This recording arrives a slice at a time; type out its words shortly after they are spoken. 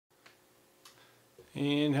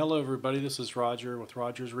And hello everybody, this is Roger with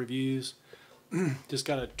Roger's Reviews. Just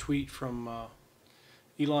got a tweet from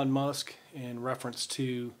Elon Musk in reference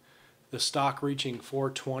to the stock reaching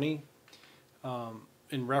 420,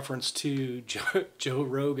 in reference to Joe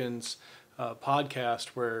Rogan's podcast,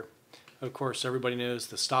 where of course everybody knows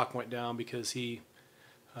the stock went down because he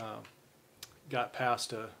got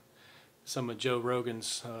past some of Joe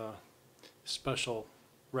Rogan's special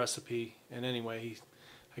recipe. And anyway,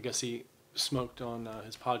 I guess he smoked on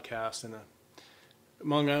his podcast, and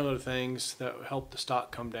among other things that helped the stock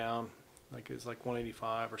come down, like it's like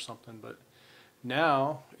 185 or something. But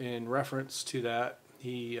now, in reference to that,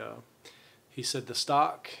 he said the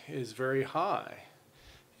stock is very high,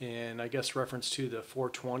 and I guess reference to the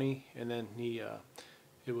 420, and then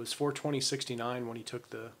it was 420.69 when he took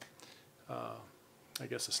the I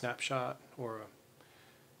guess a snapshot, or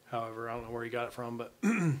however, I don't know where he got it from, but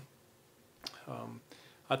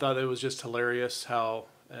I thought it was just hilarious how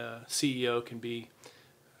a CEO can be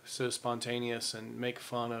so spontaneous and make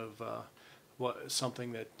fun of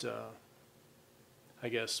something that I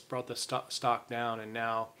guess brought the stock down, and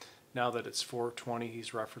now that it's 420,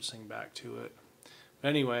 he's referencing back to it. But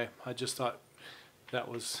anyway, I just thought that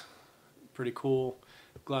was pretty cool.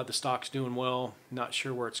 Glad the stock's doing well. Not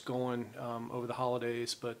sure where it's going over the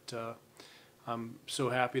holidays, but I'm so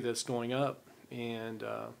happy that it's going up, and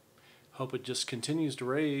hope it just continues to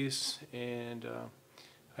raise. And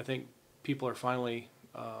I think people are finally,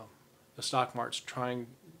 the stock market's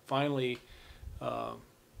finally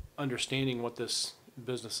understanding what this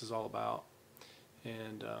business is all about,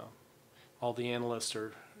 and all the analysts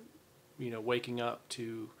are, waking up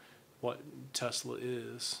to what Tesla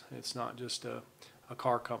is. It's not just a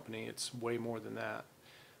car company; it's way more than that.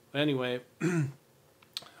 But anyway,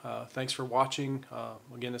 thanks for watching.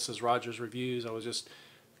 Again, this is Roger's Reviews. I was just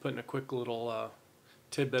putting a quick little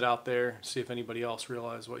tidbit out there, see if anybody else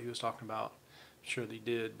realized what he was talking about. I'm sure they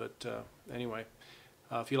did, but anyway,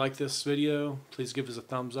 if you like this video, please give us a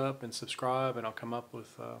thumbs up and subscribe, and I'll come up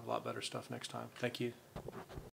with a lot better stuff next time. Thank you.